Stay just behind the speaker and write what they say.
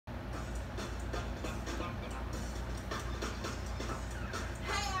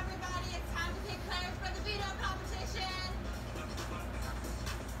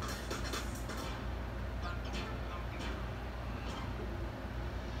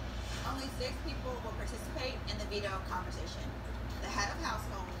6 people will participate in the veto competition: the head of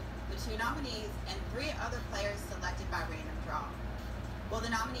household, the 2 nominees, and 3 other players selected by random draw. Will the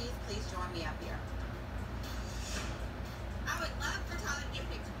nominees please join me up here? I would love for Tyler to get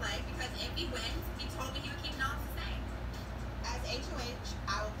picked to play because if he wins, he told me he would keep knobs the same. As HOH,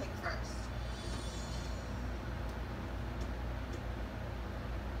 I will pick first.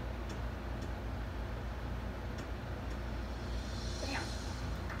 Bam.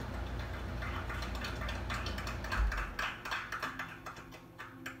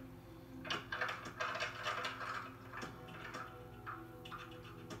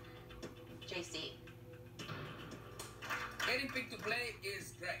 JC. Getting picked to play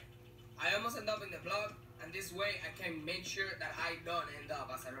is great. I almost end up in the vlog, and this way I can make sure that I don't end up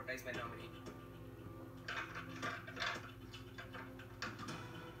as a replacement nominee.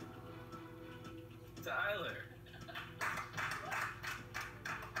 Tyler.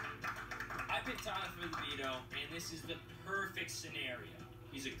 I picked Tyler for the veto, and this is the perfect scenario.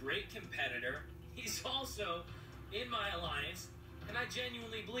 He's a great competitor. He's also in my alliance, and I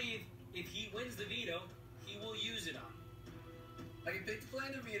genuinely believe if he wins the veto, he will use it on me. I can pick to play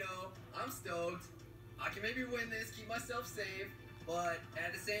in the veto. I'm stoked. I can maybe win this, keep myself safe, but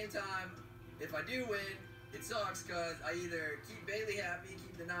at the same time, if I do win, it sucks because I either keep Bailey happy,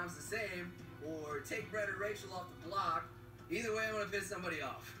 keep the noms the same, or take Brett or Rachel off the block. Either way, I want to piss somebody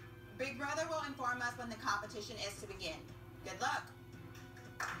off. Big Brother will inform us when the competition is to begin. Good luck.